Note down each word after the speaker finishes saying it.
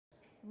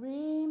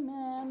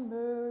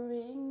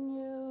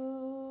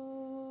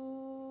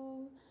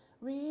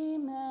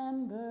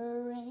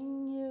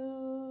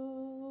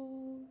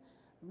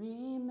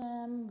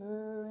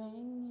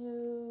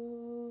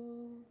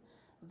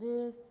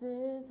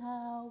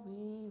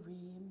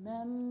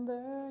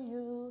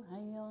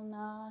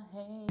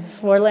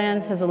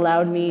Forelands has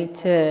allowed me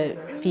to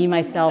be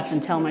myself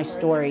and tell my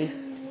story.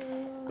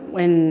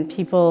 When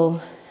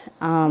people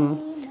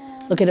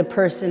look at a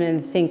person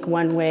and think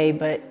one way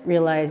but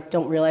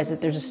don't realize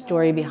that there's a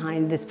story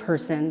behind this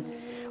person,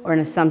 or an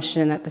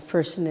assumption that this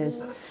person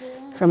is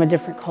from a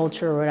different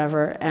culture or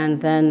whatever,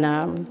 and then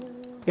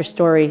your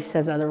story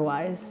says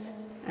otherwise.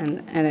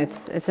 And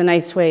it's a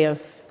nice way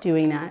of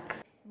doing that.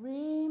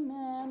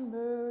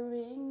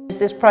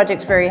 This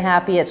project's very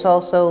happy, it's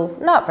also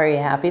not very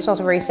happy, it's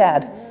also very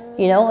sad,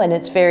 you know, and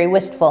it's very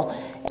wistful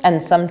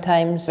and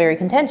sometimes very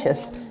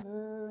contentious.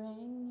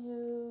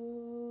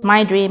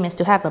 My dream is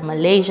to have a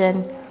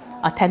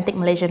authentic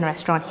Malaysian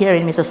restaurant here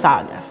in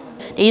Mississauga.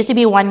 There used to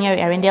be one near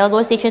Arundel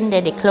GO station,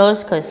 then they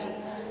closed because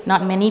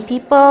not many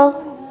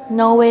people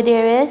know where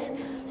there is,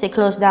 so they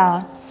closed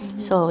down.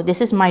 So this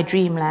is my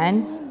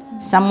dreamland.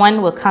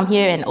 Someone will come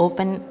here and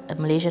open a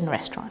Malaysian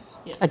restaurant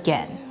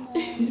again.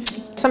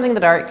 Something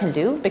that art can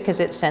do, because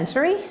it's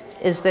sensory,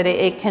 is that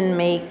it can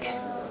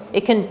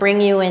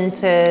bring you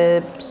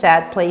into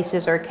sad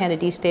places or kind of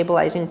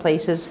destabilizing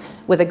places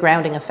with a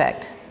grounding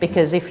effect.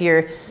 Because if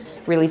you're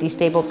really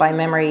destabilized by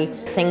memory,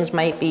 things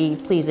might be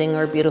pleasing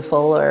or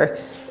beautiful or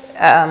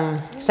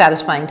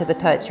satisfying to the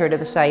touch or to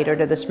the sight or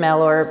to the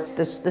smell, or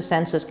the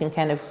senses can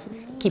kind of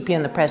keep you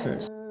in the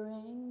presence.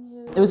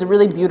 It was a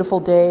really beautiful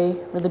day,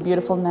 really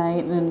beautiful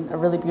night, and a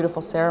really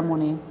beautiful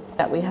ceremony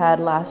that we had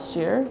last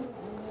year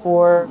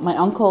for my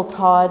uncle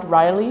Todd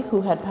Riley,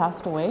 who had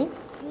passed away.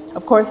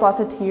 Of course, lots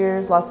of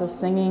tears, lots of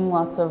singing,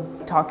 lots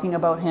of talking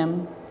about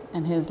him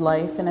and his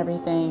life and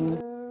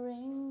everything.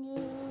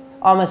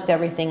 Almost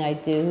everything I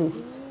do,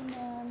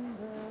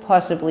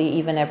 possibly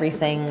even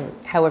everything,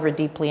 however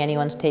deeply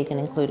anyone's taken,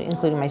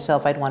 including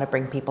myself, I'd want to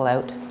bring people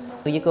out.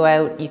 You go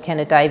out, you kind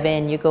of dive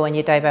in, you go and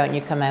you dive out and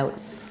you come out,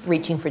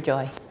 reaching for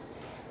joy.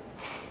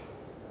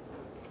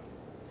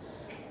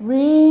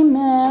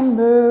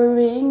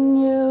 Remembering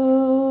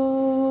you,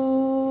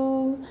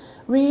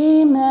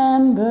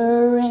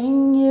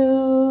 remembering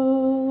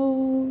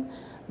you,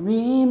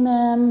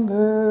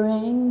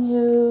 remembering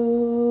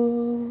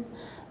you.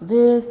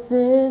 This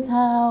is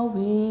how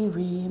we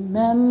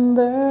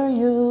remember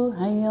you.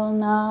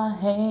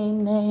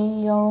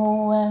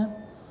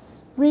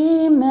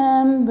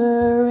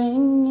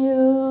 Remembering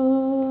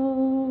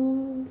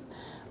you,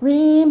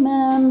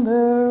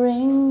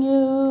 remembering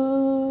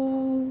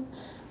you,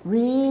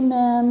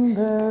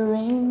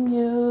 remembering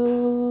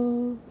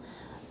you.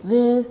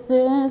 This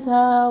is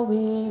how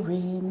we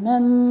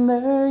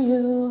remember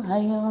you.